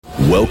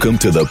Welcome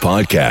to the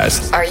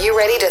podcast. Are you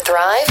ready to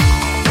thrive?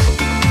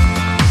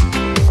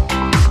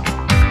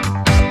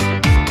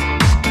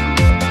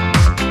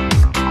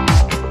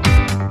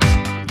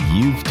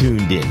 You've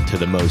tuned in to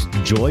the most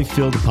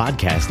joy-filled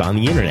podcast on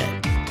the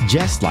internet,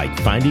 just like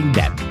finding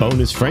that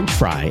bonus French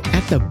fry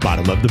at the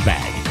bottom of the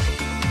bag.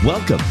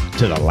 Welcome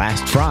to The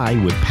Last Fry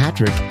with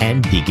Patrick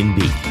and Deacon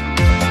B.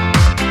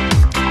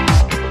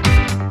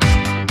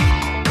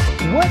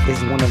 What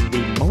is one of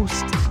the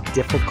most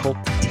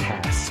difficult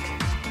tasks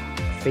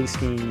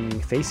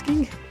facing?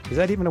 Is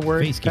that even a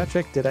word, Facing.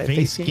 Patrick? Did I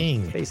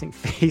Facing.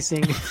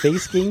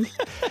 facing?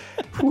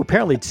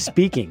 Apparently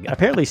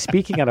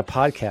speaking on a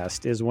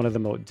podcast is one of the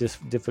most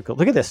difficult.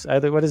 Look at this.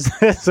 What is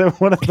this?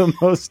 One of the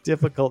most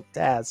difficult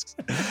tasks.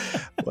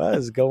 What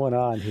is going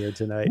on here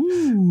tonight?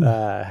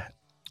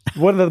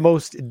 One of the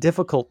most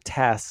difficult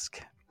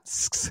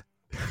tasks.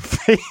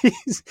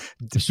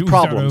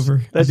 Problems.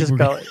 Let's just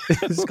call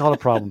it a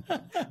problem.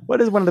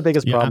 What is one of the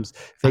biggest problems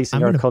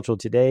facing our culture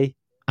today?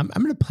 I'm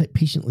going to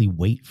patiently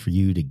wait for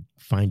you to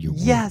find your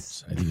words.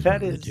 Yes, I think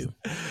that is.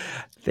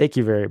 Thank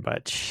you very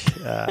much.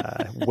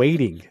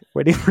 Waiting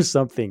for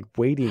something,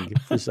 waiting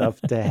for stuff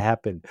to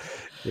happen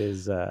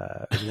is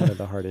one of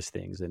the hardest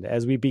things. And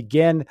as we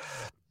begin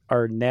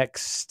our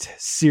next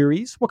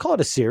series, we'll call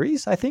it a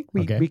series. I think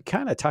we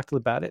kind of talked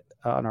about it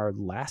on our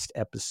last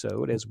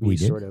episode as we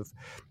sort of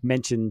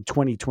mentioned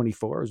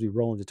 2024 as we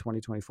roll into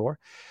 2024.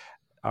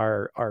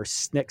 Our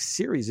next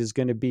series is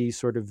going to be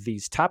sort of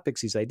these topics,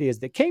 these ideas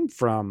that came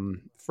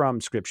from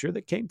Scripture,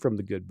 that came from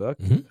the good book,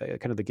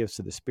 kind of the gifts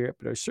of the Spirit,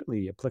 but are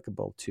certainly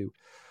applicable to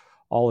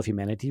all of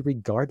humanity,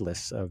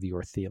 regardless of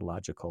your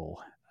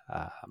theological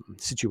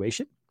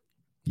situation.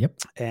 Yep.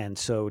 And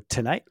so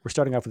tonight we're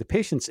starting off with the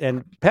patience,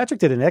 and Patrick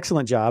did an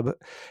excellent job,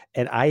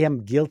 and I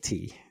am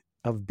guilty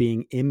of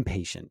being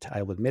impatient.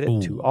 I will admit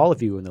it to all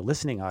of you in the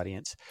listening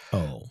audience.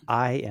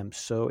 I am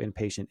so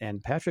impatient,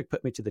 and Patrick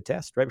put me to the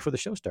test right before the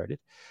show started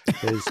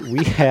because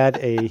we had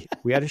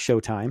a show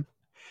time,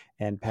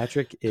 and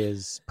Patrick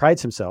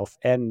prides himself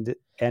and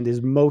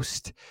is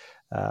most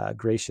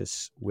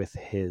gracious with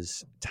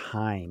his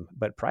time,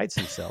 but prides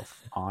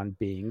himself on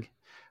being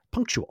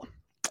punctual.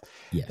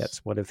 Yes.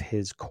 That's one of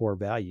his core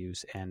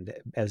values. And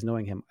as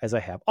knowing him as I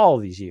have all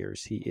these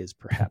years, he is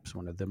perhaps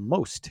one of the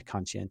most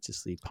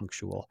conscientiously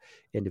punctual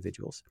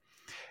individuals.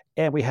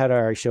 And we had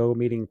our show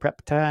meeting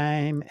prep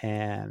time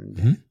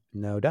and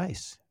no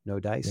dice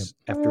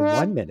after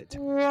 1 minute,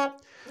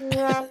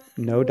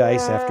 no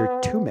dice after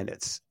 2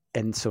 minutes.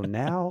 And so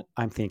now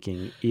I'm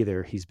thinking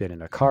either he's been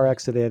in a car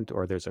accident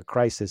or there's a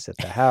crisis at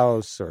the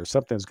house or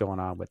something's going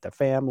on with the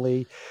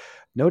family.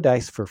 No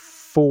dice for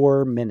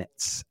 4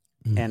 minutes.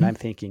 And I'm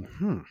thinking,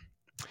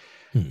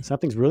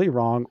 something's really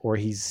wrong, or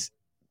he's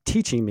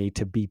teaching me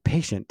to be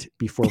patient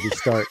before we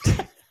start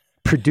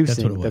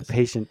producing the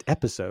patient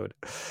episode.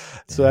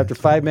 So after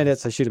 5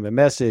 minutes, I shoot him a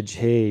message.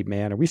 Hey,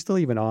 man, are we still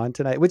even on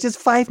tonight? Which is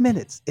 5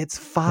 minutes. It's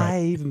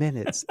 5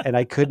 minutes. And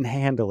I couldn't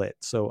handle it.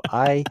 So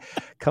I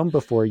come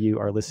before you,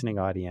 our listening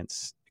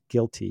audience,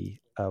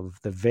 guilty of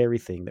the very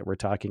thing that we're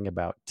talking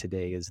about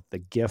today is the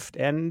gift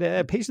and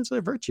patience is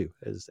a virtue,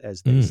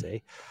 as they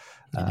say.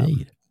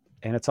 Indeed.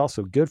 And it's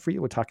also good for you.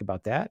 We'll talk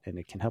about that, and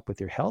it can help with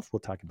your health.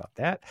 We'll talk about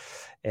that,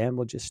 and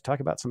we'll just talk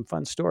about some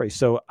fun stories.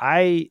 So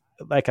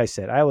like I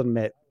said, I'll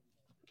admit,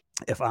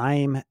 if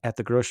I'm at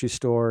the grocery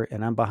store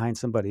and I'm behind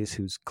somebody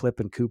who's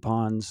clipping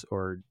coupons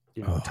or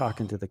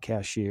talking to the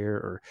cashier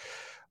or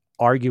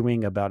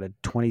arguing about a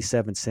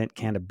 27-cent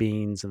can of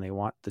beans, and they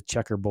want the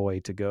checker boy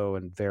to go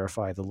and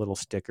verify the little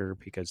sticker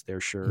because they're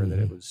sure that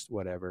it was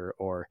whatever,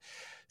 or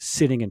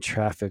sitting in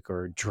traffic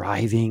or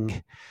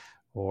driving.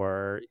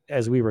 Or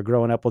as we were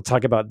growing up, we'll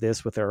talk about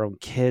this with our own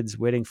kids,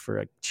 waiting for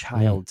a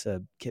child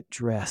to get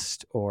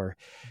dressed or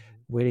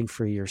waiting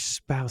for your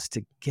spouse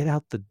to get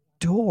out the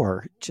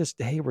door.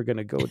 Just, hey, we're going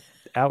to go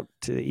out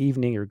to the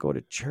evening or go to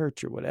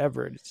church or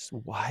whatever. And it's just,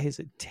 why is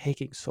it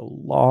taking so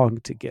long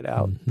to get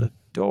out the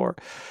door?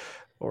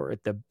 Or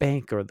at the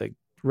bank or the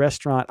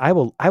restaurant, I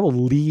will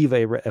leave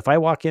if I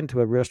walk into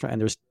a restaurant and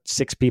there's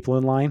 6 people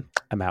in line,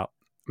 I'm out.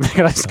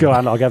 I'll just go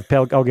on. I'll get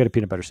a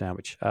peanut butter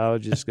sandwich. I'll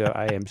just go.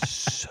 I am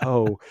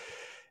so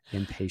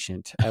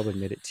impatient. I will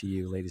admit it to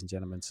you, ladies and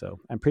gentlemen. So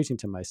I'm preaching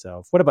to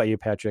myself. What about you,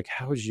 Patrick?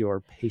 How is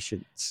your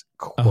patience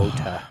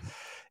quota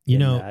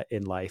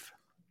in life?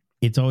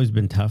 It's always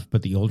been tough,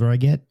 but the older I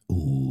get,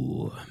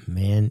 ooh,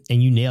 man.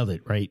 And you nailed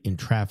it, right? In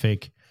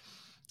traffic,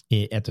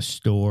 at the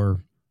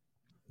store,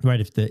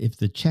 right? If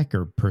the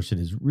checker person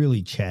is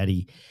really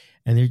chatty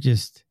and they're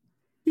just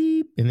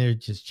beep and they're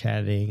just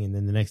chatting, and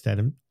then the next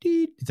item,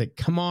 beep, it's like,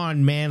 come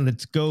on, man,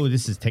 let's go.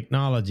 This is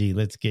technology.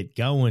 Let's get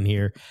going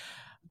here.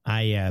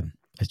 I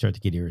start to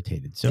get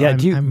irritated. So yeah,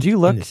 do you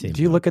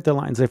look at the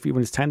lines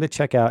when it's time to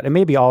check out? And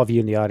maybe all of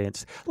you in the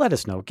audience, let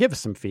us know. Give us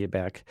some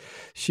feedback.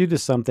 Shoot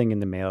us something in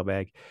the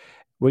mailbag.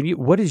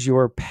 What is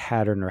your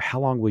pattern, or how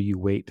long will you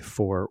wait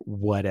for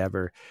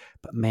whatever?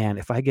 But man,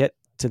 if I get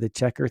to the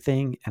checker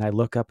thing and I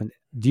look up, and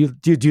do you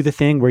do the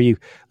thing where you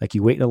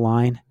wait in a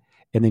line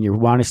and then you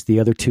harness the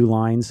other two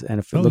lines. And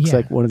if it looks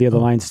like one of the other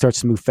lines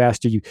starts to move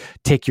faster, you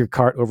take your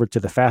cart over to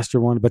the faster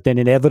one. But then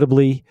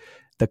inevitably,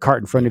 the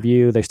cart in front of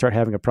you, they start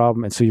having a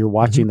problem. And so you're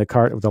watching the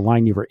cart of the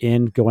line you were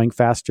in going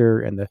faster,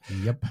 and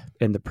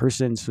the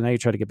person. So now you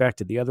try to get back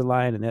to the other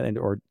line,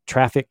 or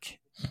traffic,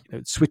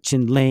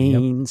 switching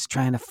lanes,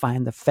 trying to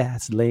find the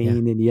fast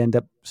lane, and you end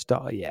up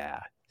stall.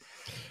 Yeah.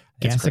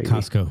 Gas at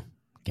Costco.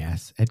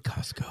 Gas at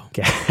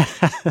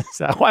Costco.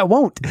 So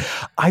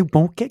I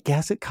won't get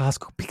gas at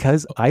Costco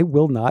because I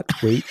will not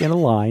wait in a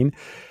line.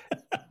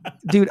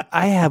 Dude,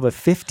 I have a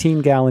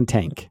 15-gallon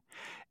tank.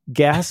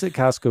 Gas at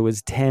Costco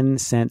is 10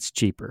 cents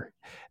cheaper.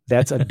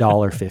 That's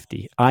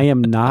 $1.50. I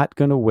am not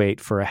going to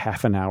wait for a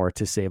half an hour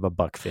to save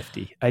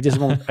 $1.50. I just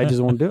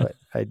won't do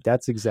it.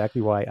 That's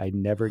exactly why I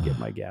never get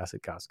my gas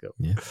at Costco.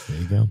 Yeah,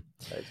 there you go.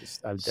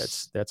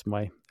 That's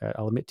my.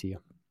 I'll admit to you.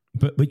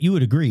 But you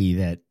would agree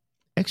that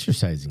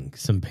exercising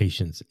some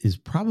patience is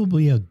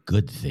probably a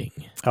good thing.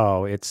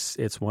 Oh, it's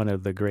one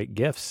of the great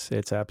gifts.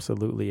 It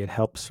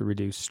helps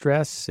reduce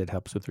stress. It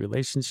helps with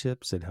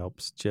relationships. It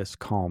helps just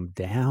calm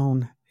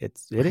down. It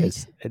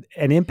is.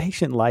 An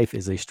impatient life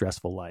is a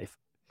stressful life.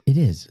 It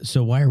is.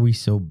 So why are we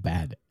so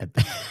bad at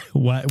that?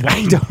 Why do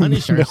we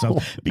punish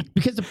ourselves?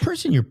 Because the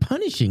person you're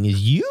punishing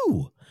is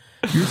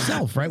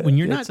yourself, right? When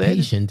you're not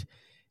patient,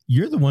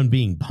 you're the one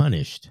being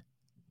punished.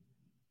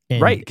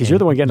 Right, because you're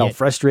the one getting all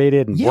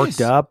frustrated and worked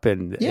up,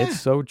 and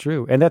it's so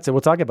true. And we'll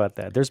talk about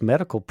that. There's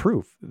medical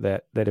proof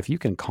that if you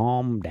can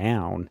calm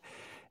down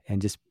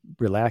and just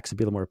relax and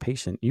be a little more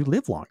patient, you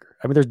live longer.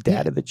 I mean, there's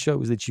data that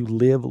shows that you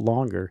live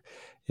longer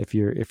if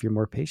you're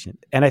more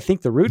patient. And I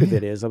think the root of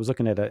it is, I was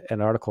looking at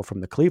an article from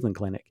the Cleveland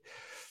Clinic.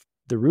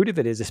 The root of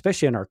it is,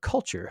 especially in our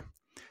culture,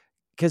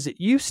 because it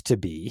used to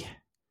be,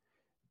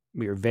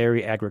 we were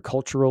very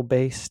agricultural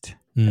based.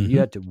 And you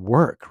had to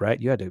work, right?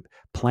 You had to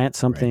plant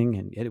something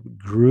and it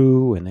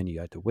grew, and then you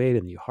had to wait,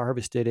 and you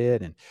harvested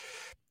it. And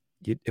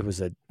it was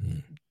a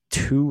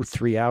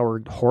 2-3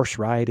 hour horse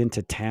ride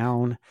into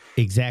town.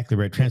 Exactly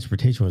right.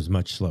 Transportation was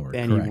much slower.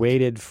 And you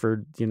waited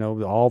for,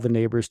 all the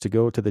neighbors to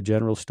go to the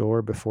general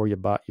store before you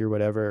bought your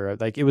whatever.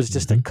 Like, it was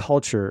just a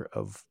culture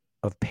of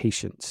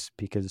patience,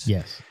 because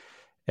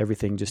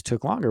everything just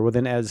took longer. Well,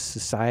 then as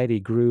society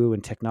grew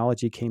and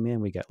technology came in,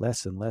 we got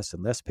less and less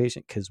and less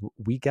patient because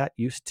we got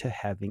used to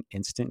having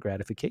instant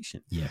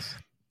gratification. Yes.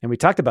 And we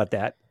talked about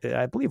that,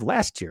 I believe,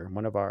 last year,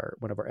 one of our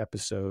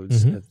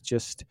episodes, of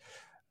just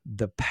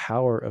the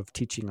power of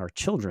teaching our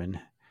children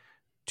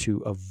to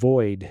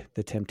avoid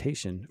the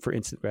temptation for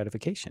instant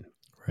gratification.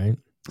 Right.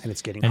 And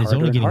it's getting harder. And it's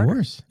only getting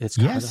worse. It's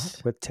harder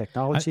with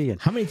technology.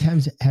 How many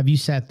times have you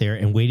sat there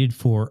and waited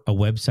for a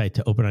website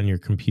to open on your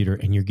computer,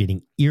 and you're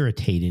getting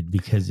irritated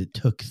because it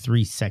took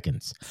 3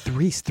 seconds?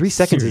 3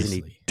 seconds is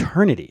an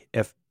eternity.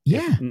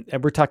 And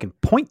we're talking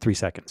 0.3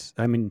 seconds.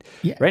 I mean,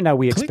 right now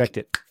we expect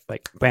it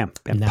like bam,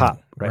 bam, now,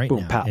 pop, right, boom,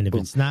 now. Pop. And if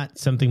it's not,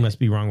 something must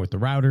be wrong with the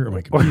router or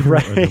my computer or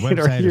the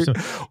website,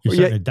 or you're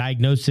starting to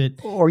diagnose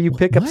it. Or you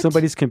pick up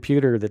somebody's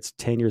computer that's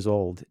 10 years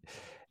old.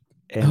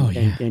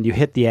 And you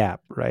hit the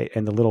app, right?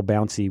 And the little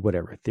bouncy,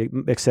 whatever, the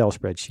Excel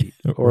spreadsheet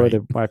or the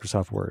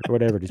Microsoft Word, or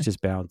whatever, it's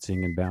just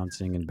bouncing and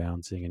bouncing and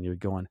bouncing. And you're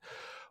going,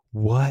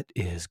 what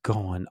is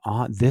going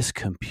on? This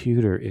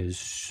computer is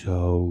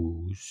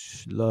so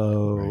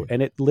slow. Right.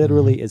 And it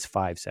literally is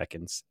 5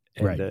 seconds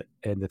and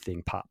the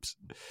thing pops.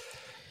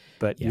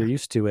 But you're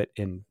used to it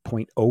in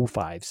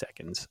 0.05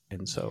 seconds.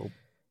 And so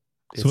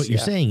what you're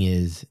saying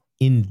is,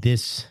 in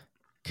this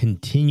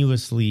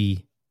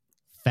continuously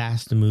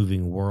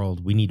fast-moving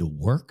world, we need to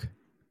work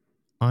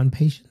on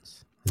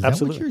patience. Is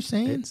that what you're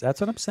saying? That's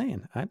what I'm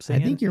saying. I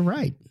think you're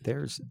right.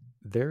 There's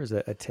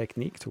a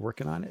technique to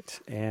working on it,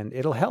 and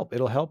it'll help.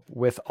 It'll help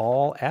with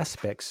all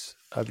aspects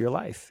of your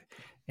life,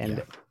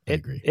 and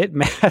it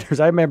matters.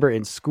 I remember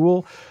in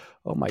school,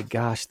 oh my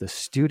gosh, the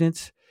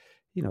students,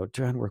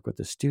 trying to work with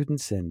the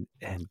students and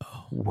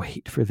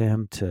wait for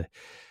them to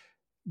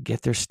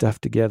get their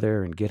stuff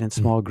together and get in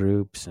small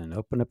groups and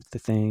open up the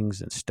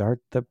things and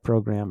start the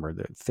program or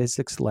the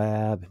physics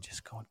lab, and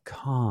just going,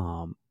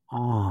 come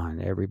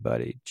on,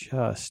 everybody,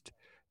 just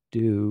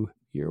do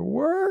your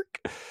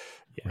work.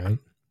 Yeah. Right.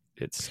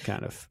 It's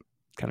kind of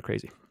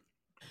crazy.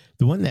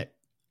 The one that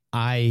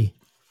I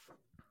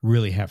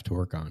really have to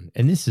work on,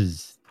 and this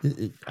is,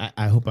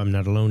 I hope I'm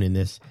not alone in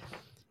this,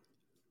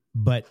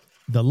 but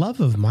the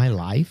love of my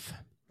life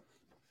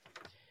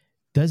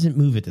doesn't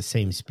move at the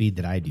same speed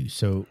that I do.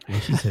 So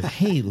when she says,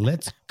 hey,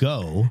 let's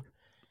go,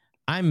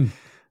 I'm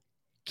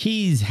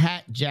keys,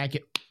 hat,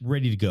 jacket,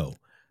 ready to go.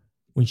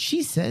 When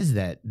she says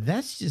that,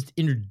 that's just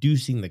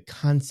introducing the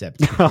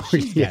concept.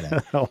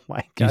 Oh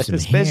my gosh.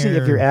 Especially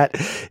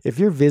if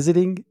you're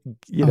visiting,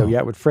 you're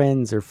out with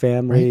friends or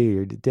family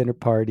or dinner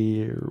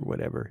party or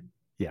whatever.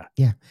 Yeah.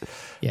 Yeah.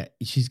 Yeah.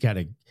 She's got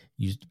to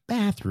use the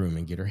bathroom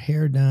and get her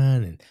hair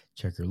done and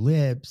check her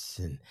lips.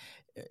 And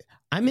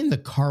I'm in the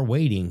car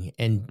waiting,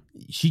 and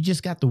she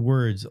just got the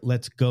words,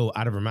 let's go,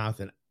 out of her mouth,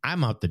 and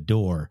I'm out the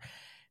door.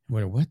 I'm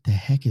wondering, what the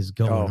heck is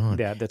going on?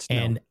 Yeah,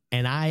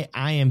 And I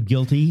am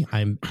guilty.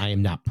 I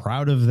am not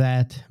proud of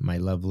that. My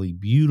lovely,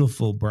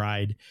 beautiful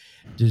bride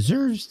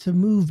deserves to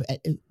move.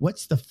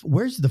 Where's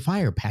the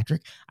fire,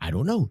 Patrick? I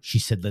don't know. She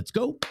said, "Let's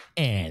go,"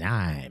 and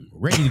I'm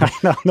ready to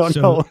go.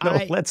 No,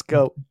 let's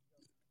go.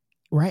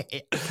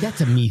 Right, that's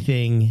a me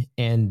thing,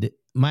 and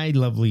my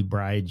lovely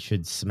bride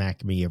should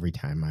smack me every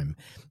time I'm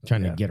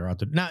trying to get her out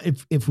there. Now,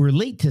 if we're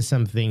late to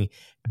something,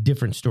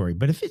 different story.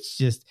 But if it's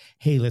just,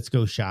 hey, let's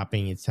go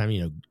shopping, it's time,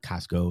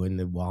 Costco and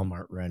the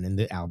Walmart run and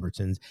the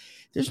Albertsons,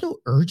 there's no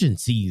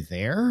urgency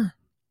there.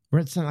 Where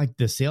it's not like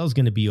the sale's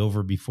going to be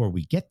over before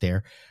we get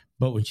there.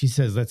 But when she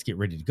says, let's get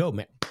ready to go,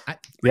 man.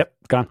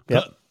 Gone.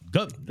 Yep.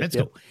 Go. Let's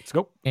go. Let's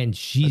go. And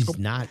she's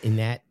not in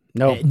that.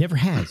 No, it never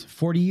has.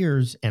 40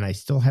 years, and I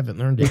still haven't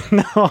learned it.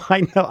 No,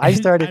 I know.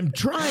 I'm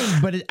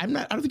trying, but I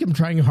don't think I'm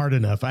trying hard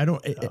enough. I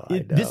don't.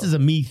 This is a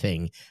me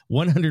thing.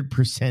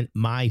 100%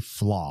 my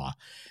flaw,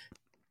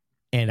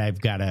 and I've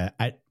got to.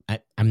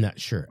 I'm not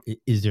sure.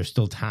 Is there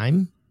still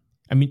time?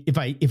 I mean, if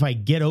I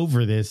get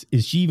over this,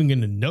 is she even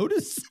going to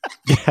notice?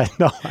 Yeah,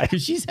 no,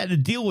 because she's had to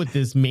deal with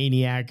this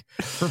maniac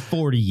for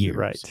 40 years.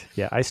 Right.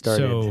 Yeah, I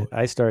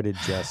started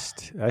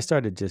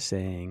just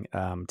saying,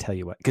 tell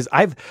you what, because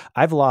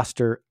I've lost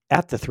her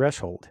at the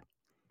threshold.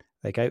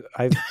 Like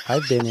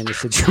I've been in a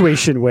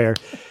situation where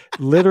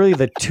literally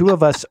the two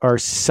of us are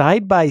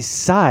side by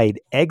side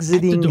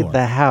exiting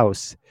the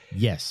house.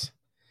 Yes.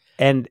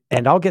 And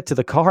I'll get to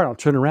the car and I'll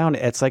turn around.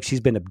 It's like she's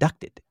been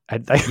abducted.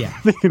 I'm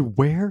thinking,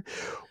 where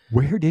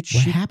did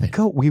she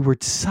go? We were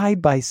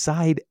side by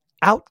side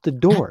out the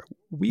door.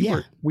 We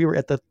were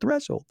at the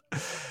threshold.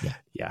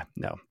 Yeah.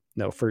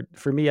 No. For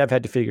me, I've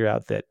had to figure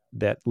out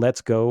that let's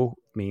go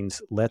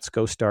means let's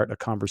go start a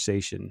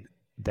conversation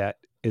that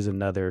is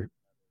another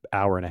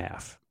hour and a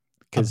half.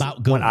 Because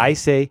when I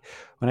say,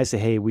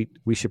 hey, we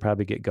should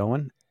probably get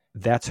going,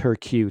 that's her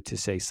cue to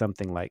say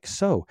something like,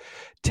 so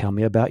tell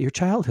me about your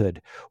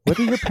childhood. What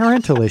are your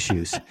parental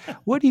issues?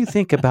 What do you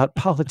think about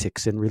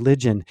politics and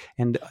religion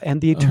and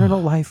the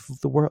eternal life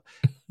of the world?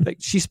 Like,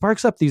 she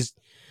sparks up these.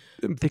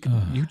 I'm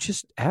thinking, you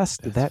just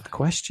asked that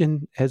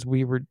question as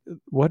we were.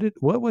 What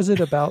was it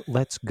about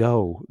Let's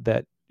Go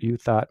that you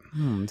thought,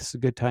 this is a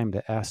good time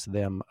to ask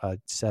them a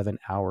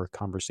 7-hour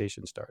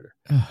conversation starter?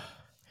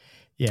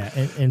 Yeah,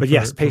 but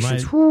yes,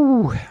 patience.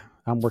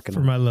 I'm working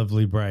for my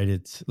lovely bride.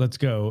 It's let's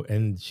go,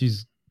 and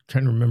she's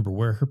trying to remember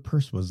where her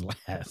purse was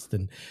last.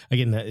 And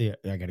again,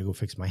 I got to go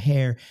fix my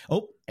hair.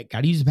 Oh, I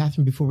got to use the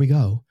bathroom before we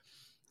go.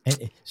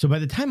 And so by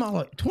the time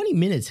 20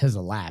 minutes has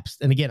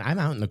elapsed, and again, I'm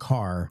out in the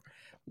car.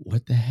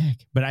 What the heck?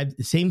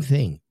 But same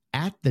thing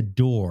at the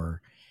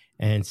door,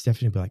 and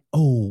Stephanie would be like,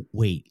 "Oh,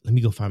 wait, let me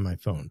go find my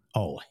phone."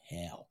 Oh,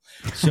 hell!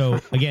 So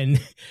again,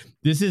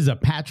 this is a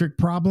Patrick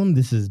problem.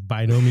 This is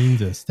by no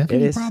means a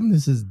Stephanie problem.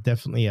 This is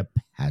definitely a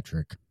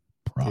Patrick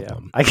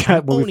problem. Yeah.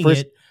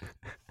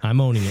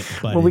 I'm owning it.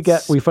 But when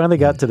we finally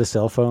got to the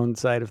cell phone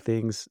side of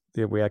things,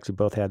 we actually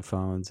both had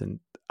phones, and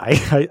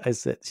I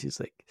said, she's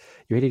like,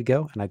 "You ready to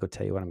go?" And I go,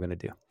 "Tell you what I'm going to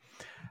do.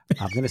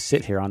 I'm going to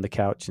sit here on the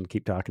couch and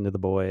keep talking to the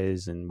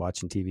boys and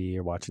watching TV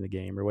or watching the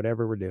game or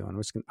whatever we're doing.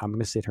 I'm going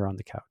to sit here on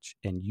the couch,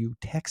 and you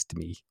text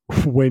me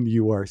when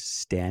you are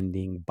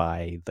standing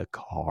by the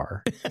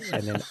car,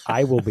 and then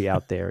I will be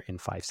out there in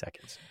 5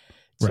 seconds."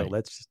 So right.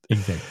 let's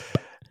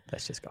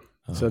just go.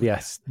 Oh. So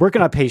yes,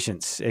 working on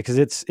patience, because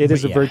it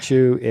is a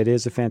virtue. It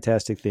is a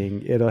fantastic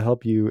thing. It'll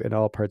help you in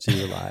all parts of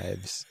your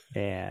lives.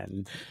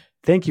 And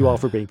thank you all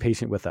for being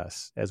patient with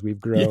us as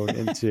we've grown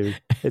into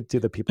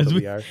the people that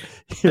we are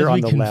here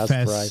on the last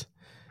ride.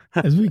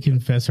 As we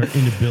confess our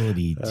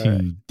inability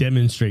to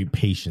demonstrate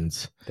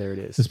patience. There it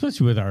is.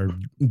 Especially with our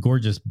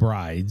gorgeous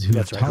brides who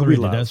have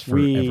tolerated us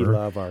forever. We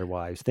love our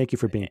wives. Thank you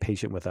for being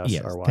patient with us,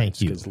 our wives. Thank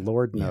you. Because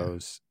Lord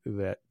knows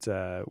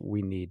that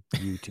we need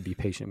you to be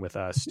patient with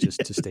us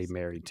just to stay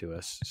married to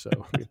us. So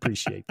we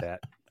appreciate that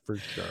for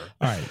sure.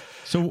 All right.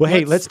 So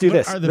hey, let's do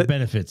this. What are the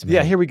benefits, man?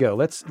 Yeah, here we go.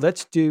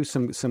 Let's do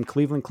some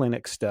Cleveland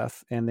Clinic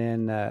stuff, and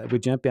then we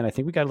jump in. I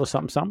think we got a little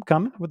something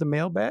coming with the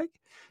mailbag.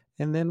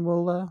 And then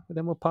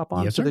we'll pop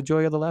on to the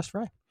joy of the last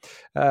fry.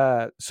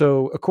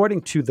 So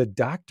according to the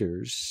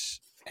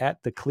doctors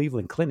at the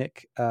Cleveland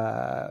Clinic,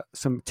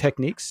 some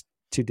techniques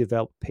to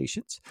develop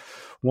patience.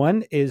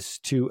 One is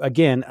to,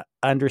 again,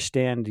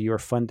 understand your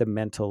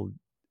fundamental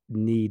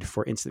need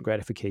for instant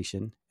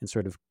gratification and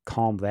sort of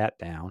calm that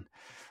down.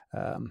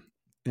 And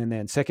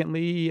then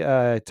secondly,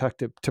 talk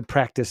to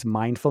practice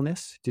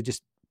mindfulness, to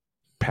just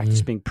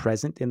practice being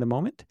present in the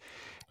moment.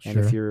 And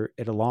if you're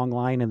at a long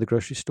line in the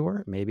grocery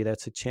store, maybe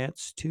that's a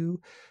chance to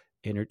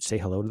say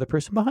hello to the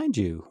person behind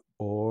you,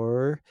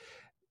 or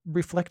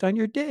reflect on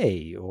your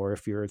day. Or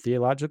if you're a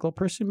theological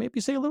person,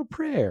 maybe say a little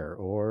prayer.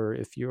 Or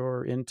if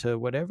you're into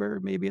whatever,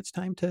 maybe it's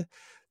time to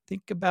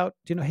think about,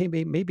 hey,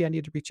 maybe I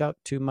need to reach out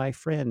to my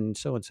friend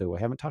so-and-so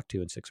I haven't talked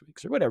to in 6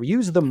 weeks, or whatever.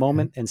 Use the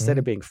moment instead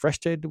of being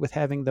frustrated with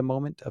having the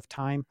moment of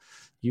time.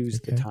 Use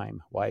the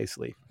time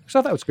wisely.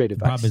 So that was great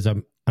advice. The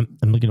problem is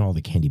I'm looking at all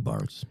the candy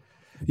bars.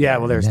 Yeah,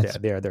 well, they're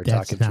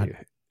talking to you.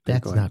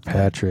 That's going, not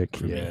Patrick.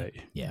 fun.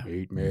 Yeah.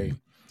 Eat me.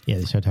 Yeah,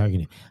 they start talking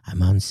to you.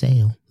 I'm on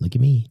sale. Look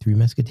at me. Three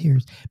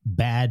Musketeers.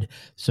 Bad.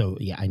 So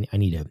yeah, I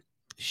need to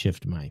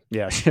shift my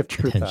shift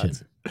your attention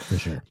thoughts. for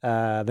sure.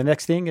 The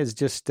next thing is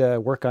just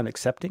work on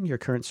accepting your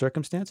current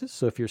circumstances.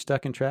 So if you're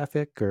stuck in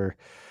traffic or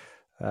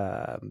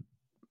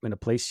in a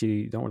place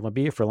you don't want to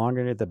be for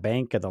longer at the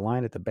bank, at the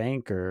line at the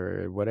bank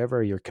or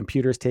whatever, your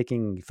computer's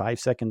taking 5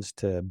 seconds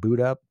to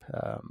boot up.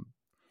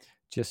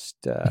 Just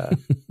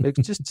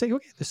say,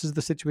 okay, this is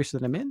the situation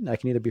that I'm in. I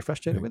can either be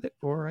frustrated with it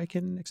or I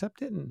can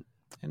accept it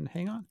and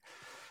hang on.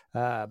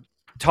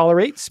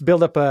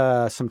 Build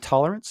up some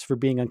tolerance for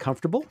being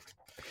uncomfortable.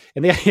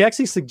 And they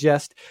actually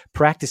suggest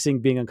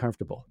practicing being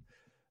uncomfortable.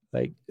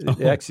 Like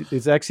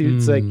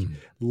it's like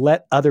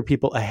let other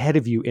people ahead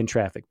of you in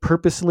traffic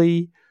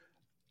purposely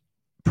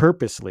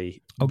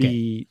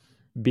be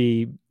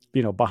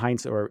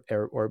behind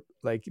or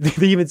like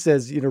they even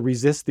says,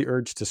 resist the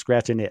urge to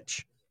scratch an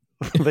itch.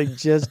 Like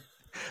just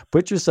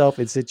put yourself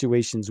in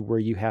situations where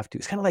you have to.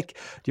 It's kind of like, do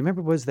you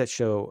remember was that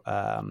show?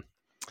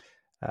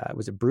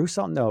 Was it Bruce?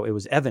 No, it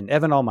was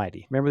Evan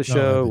Almighty. Remember the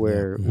show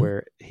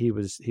where he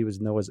was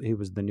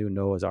the new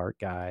Noah's Ark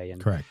guy,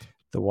 and correct.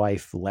 The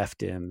wife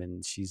left him,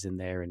 and she's in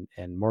there,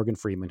 and Morgan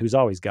Freeman, who's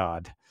always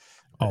God,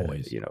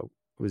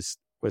 was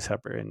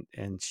helper,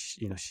 and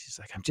she, she's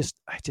like,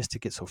 I just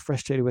get so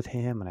frustrated with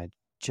him, and I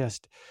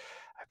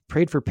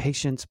prayed for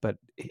patience, but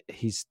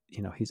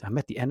I'm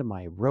at the end of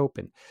my rope,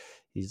 and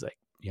he's like,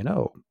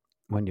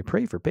 when you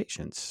pray for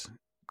patience,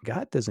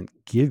 God doesn't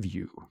give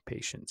you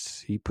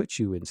patience. He puts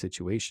you in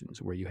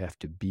situations where you have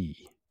to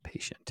be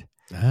patient.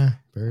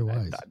 Very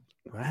wise.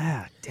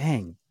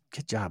 Dang.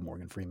 Good job,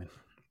 Morgan Freeman.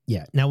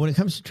 Yeah. Now, when it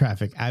comes to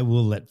traffic, I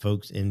will let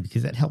folks in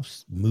because that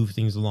helps move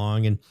things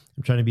along. And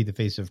I'm trying to be the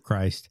face of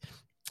Christ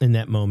in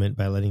that moment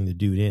by letting the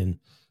dude in,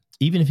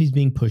 even if he's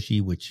being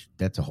pushy, which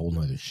that's a whole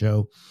nother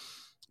show.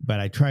 But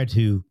I try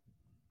to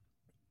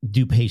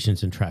do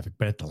patience in traffic.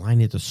 But at the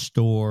line at the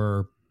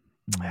store,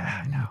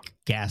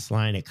 gas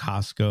line at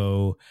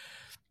Costco,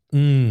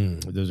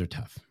 those are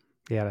tough.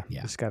 Yeah.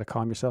 Just got to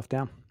calm yourself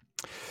down.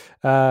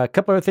 A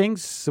couple other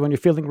things. So when you're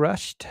feeling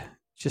rushed,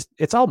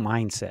 it's all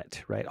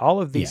mindset, right? All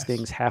of these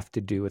things have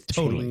to do with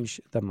change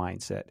the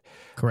mindset.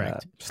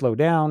 Correct. Slow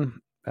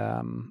down.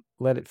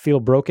 Let it feel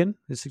broken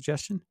is a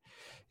suggestion.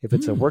 If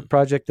it's a work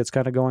project that's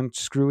kind of going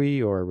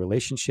screwy, or a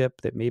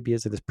relationship that maybe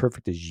isn't as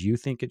perfect as you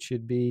think it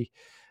should be,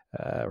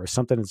 or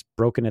something that's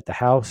broken at the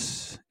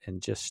house,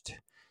 and just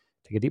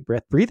take a deep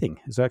breath.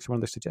 Breathing is actually one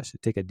of the suggestions.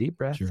 Take a deep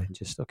breath and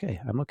just,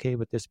 I'm okay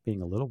with this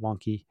being a little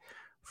wonky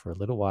for a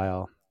little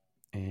while.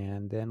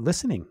 And then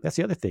listening. That's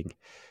the other thing.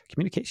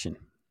 Communication.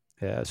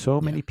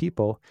 Many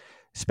people,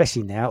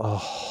 especially now,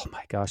 oh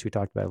my gosh, we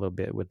talked about it a little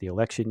bit with the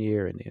election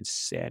year and the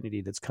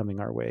insanity that's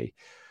coming our way.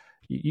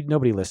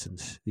 Nobody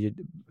listens. You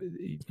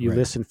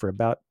listen for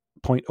about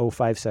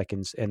 0.05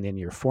 seconds, and then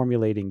you're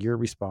formulating your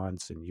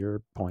response and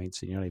your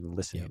points, and you're not even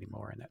listening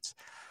anymore. And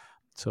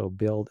so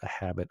build a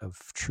habit of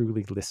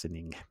truly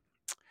listening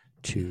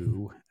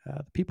to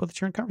the people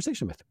that you're in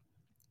conversation with.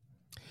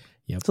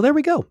 Yep. So there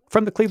we go.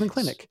 From the Cleveland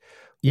Clinic,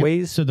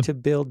 ways to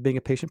build being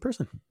a patient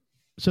person.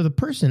 So the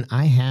person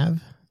I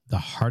have the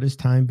hardest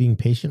time being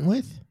patient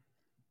with,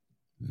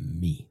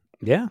 me.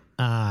 Yeah.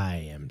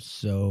 I am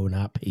so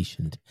not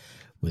patient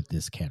with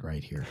this cat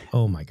right here.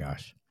 Oh my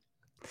gosh.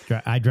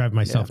 I drive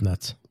myself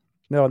nuts.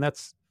 No, and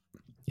that's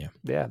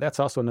that's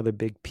also another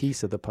big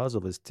piece of the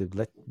puzzle is to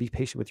be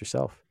patient with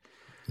yourself.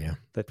 Yeah,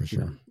 for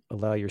sure.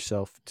 Allow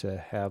yourself to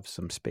have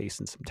some space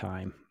and some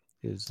time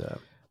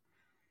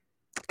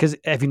because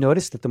have you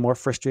noticed that the more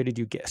frustrated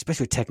you get,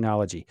 especially with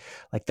technology,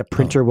 like the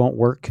printer won't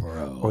work,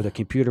 or the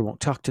computer won't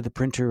talk to the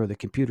printer, or the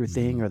computer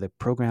thing, or the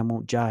program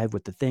won't jive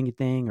with the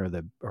thing, or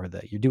the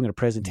you're doing a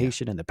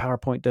presentation and the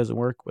PowerPoint doesn't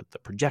work with the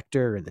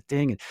projector and the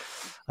thing, and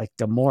like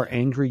the more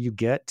angry you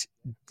get,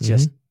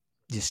 just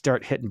you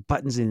start hitting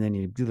buttons and then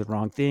you do the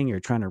wrong thing. You're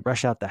trying to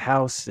rush out the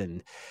house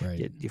and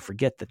you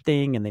forget the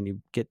thing, and then you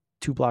get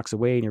 2 blocks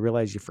away and you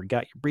realize you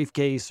forgot your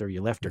briefcase, or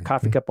you left your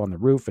coffee cup on the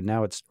roof and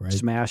now it's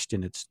smashed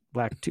and it's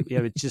black too.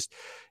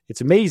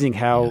 It's amazing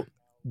how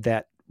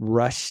that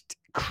rushed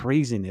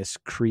craziness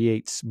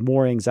creates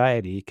more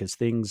anxiety because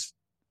things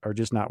are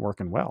just not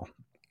working well.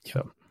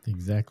 So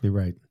exactly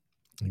right.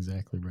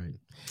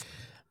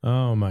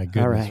 Oh my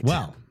goodness. All right.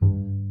 Well,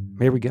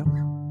 here we go.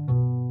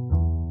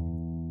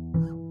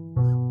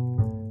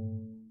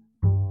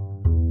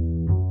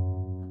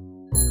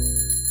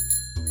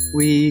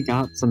 We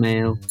got some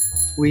mail.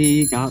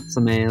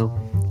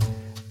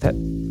 That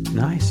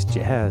nice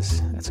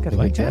jazz. That's got a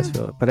good jazz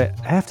feel. But I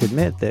have to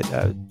admit that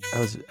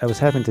I was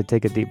having to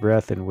take a deep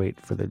breath and wait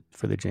for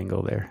the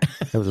jingle there.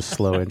 That was a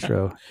slow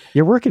intro.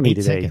 You're working me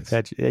today.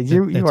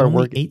 You are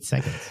working 8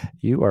 seconds.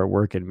 You are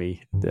working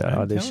me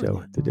on this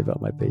show to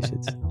develop my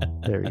patience.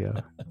 There we go.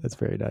 That's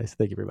very nice.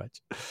 Thank you very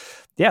much.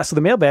 Yeah. So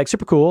the mailbag,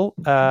 super cool.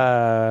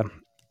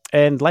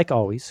 And like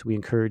always, we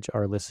encourage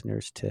our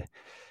listeners to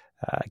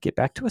get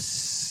back to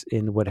us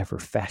in whatever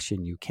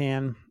fashion you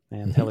can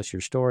and tell us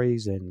your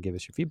stories and give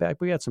us your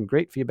feedback. We got some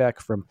great feedback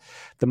from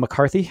the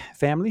McCarthy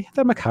family,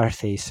 the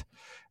McCarthys.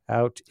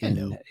 out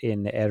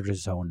in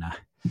Arizona.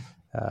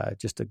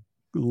 Just a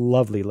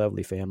lovely,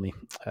 lovely family.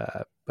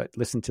 But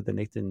listened to the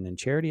Nathan and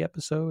Charity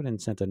episode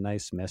and sent a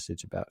nice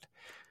message about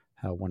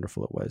how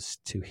wonderful it was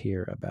to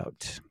hear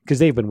about, because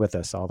they've been with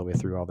us all the way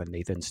through all the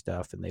Nathan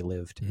stuff, and they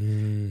lived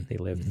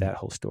that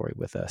whole story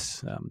with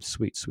us.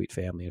 Sweet, sweet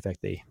family. In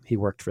fact, he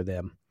worked for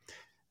them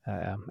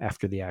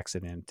after the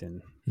accident,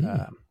 and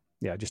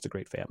just a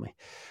great family.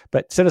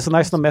 But sent us a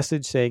nice little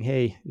message saying,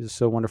 hey, it was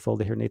so wonderful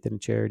to hear Nathan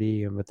and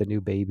Charity and with the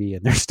new baby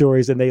and their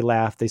stories. And they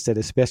laughed. They said,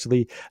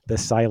 especially the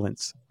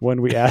silence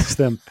when we asked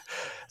them.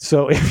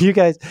 So if you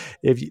guys,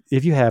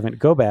 if you haven't,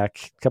 go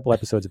back a couple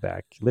episodes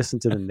back, listen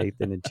to the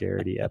Nathan and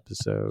Charity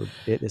episode.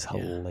 It is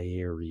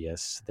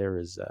hilarious.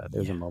 There's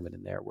a moment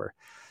in there where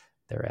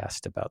they're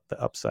asked about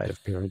the upside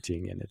of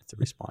parenting, and the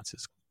response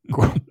is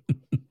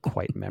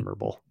quite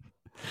memorable.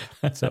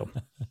 So,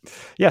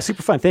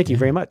 super fun. Thank you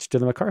very much to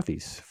the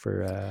McCarthys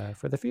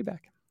for the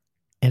feedback.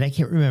 And I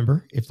can't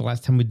remember if the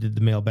last time we did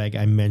the mailbag,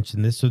 I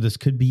mentioned this. So this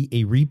could be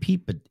a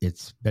repeat, but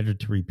it's better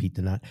to repeat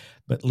than not.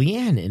 But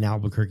Leanne in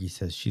Albuquerque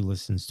says she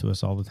listens to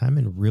us all the time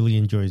and really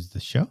enjoys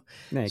the show.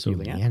 Thank you,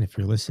 Leanne, if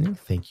you're listening,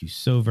 thank you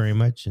so very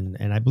much.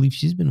 And I believe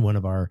she's been one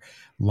of our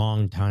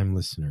longtime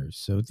listeners.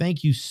 So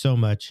thank you so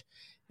much.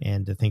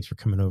 And thanks for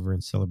coming over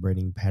and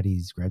celebrating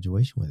Patty's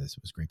graduation with us.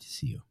 It was great to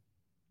see you.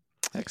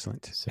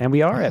 Excellent. So, and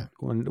we are at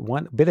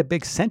one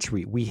big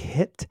century. We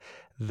hit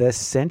the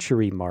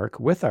century mark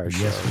with our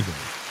show. Yes,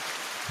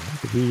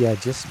 we did. We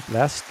just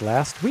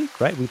last week,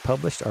 right? We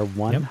published our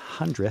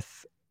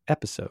 100th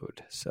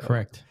episode. So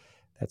correct.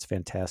 That's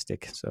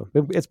fantastic. So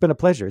it's been a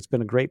pleasure. It's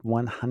been a great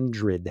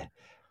 100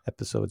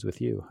 episodes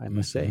with you, I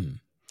must say.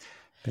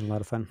 Been a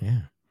lot of fun.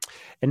 Yeah.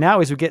 And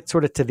now as we get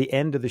sort of to the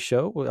end of the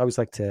show, I always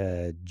like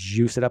to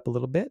juice it up a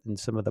little bit and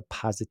some of the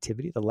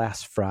positivity, the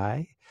last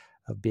fry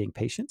of being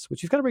patient,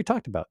 which you've kind of already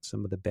talked about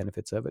some of the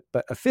benefits of it.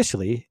 But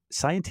officially,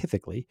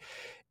 scientifically,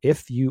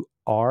 if you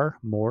are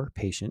more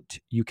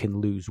patient, you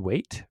can lose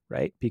weight,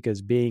 right?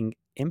 Because being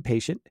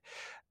impatient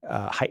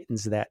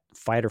heightens that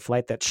fight or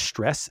flight, that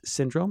stress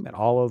syndrome, and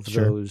all of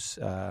those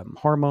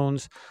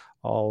hormones,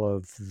 all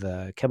of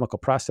the chemical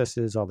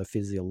processes, all the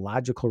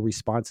physiological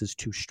responses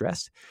to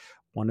stress.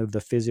 One of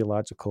the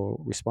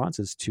physiological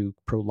responses to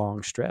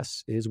prolonged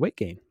stress is weight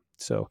gain.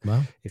 So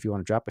if you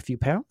want to drop a few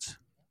pounds,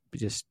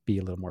 just be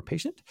a little more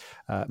patient.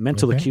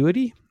 Mental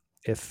acuity,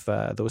 if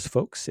those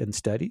folks in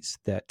studies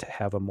that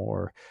have a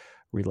more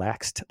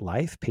relaxed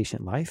life,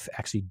 patient life,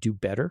 actually do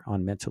better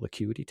on mental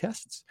acuity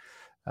tests.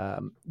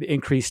 The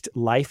increased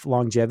life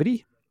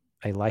longevity,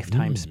 a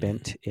lifetime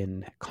spent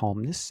in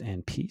calmness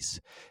and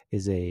peace,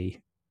 is a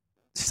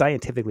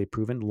scientifically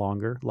proven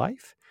longer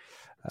life.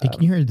 Hey,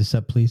 can you hurry this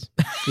up, please?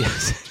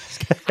 Yes.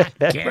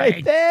 That's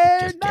right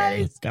there. Just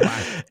nice. kidding. Come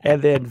on.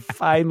 And then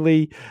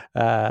finally,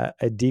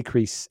 a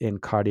decrease in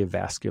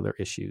cardiovascular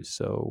issues.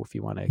 So if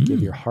you want to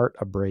give your heart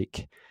a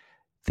break,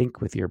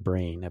 think with your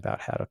brain about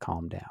how to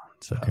calm down.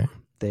 So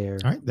there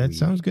All right, that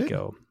sounds good.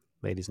 Go,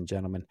 ladies and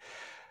gentlemen.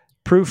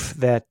 Proof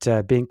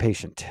that being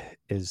patient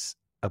is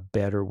a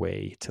better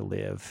way to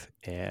live.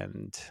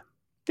 And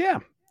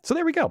so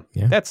there we go.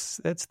 Yeah. That's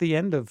the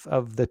end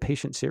of the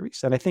patient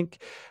series. And I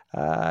think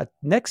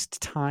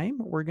next time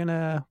we're going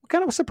to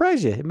kind of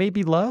surprise you. It may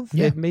be love.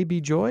 Yeah. It may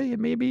be joy. It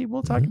may be,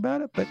 we'll talk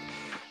about it. But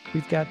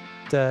we've got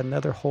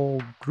another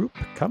whole group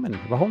coming, a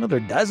whole another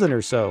dozen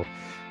or so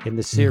in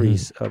the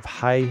series of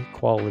high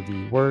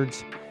quality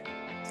words,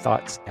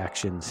 thoughts,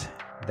 actions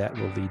that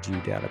will lead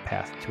you down a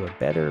path to a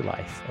better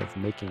life of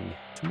making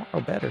tomorrow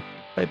better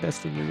by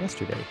besting your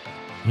yesterday.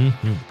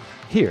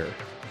 Here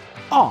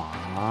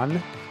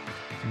on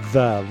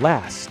The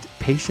Last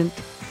Patient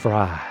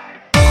Fry.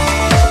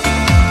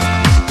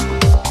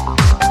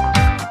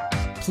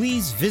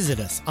 Please visit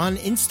us on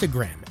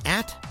Instagram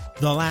at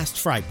The Last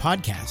Fry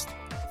Podcast,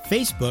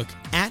 Facebook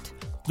at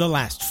The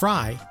Last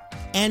Fry,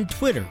 and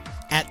Twitter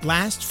at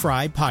Last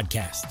Fry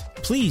Podcast.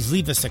 Please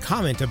leave us a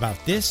comment about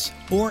this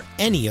or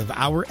any of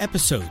our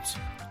episodes.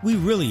 We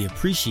really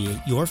appreciate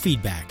your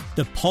feedback.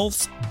 The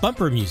Pulse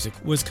bumper music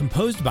was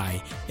composed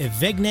by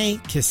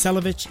Evgeny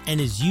Kiselevich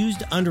and is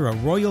used under a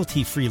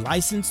royalty-free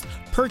license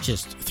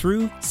purchased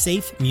through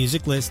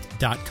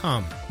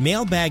safemusiclist.com.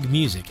 Mailbag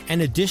music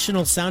and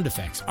additional sound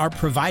effects are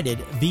provided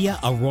via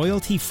a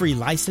royalty-free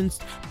license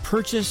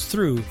purchased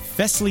through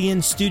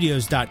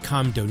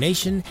Thessalianstudios.com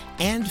donation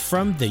and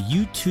from the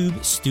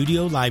YouTube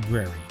Studio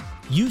Library.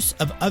 Use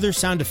of other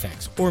sound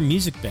effects or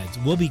music beds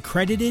will be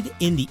credited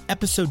in the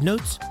episode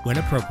notes when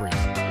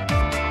appropriate.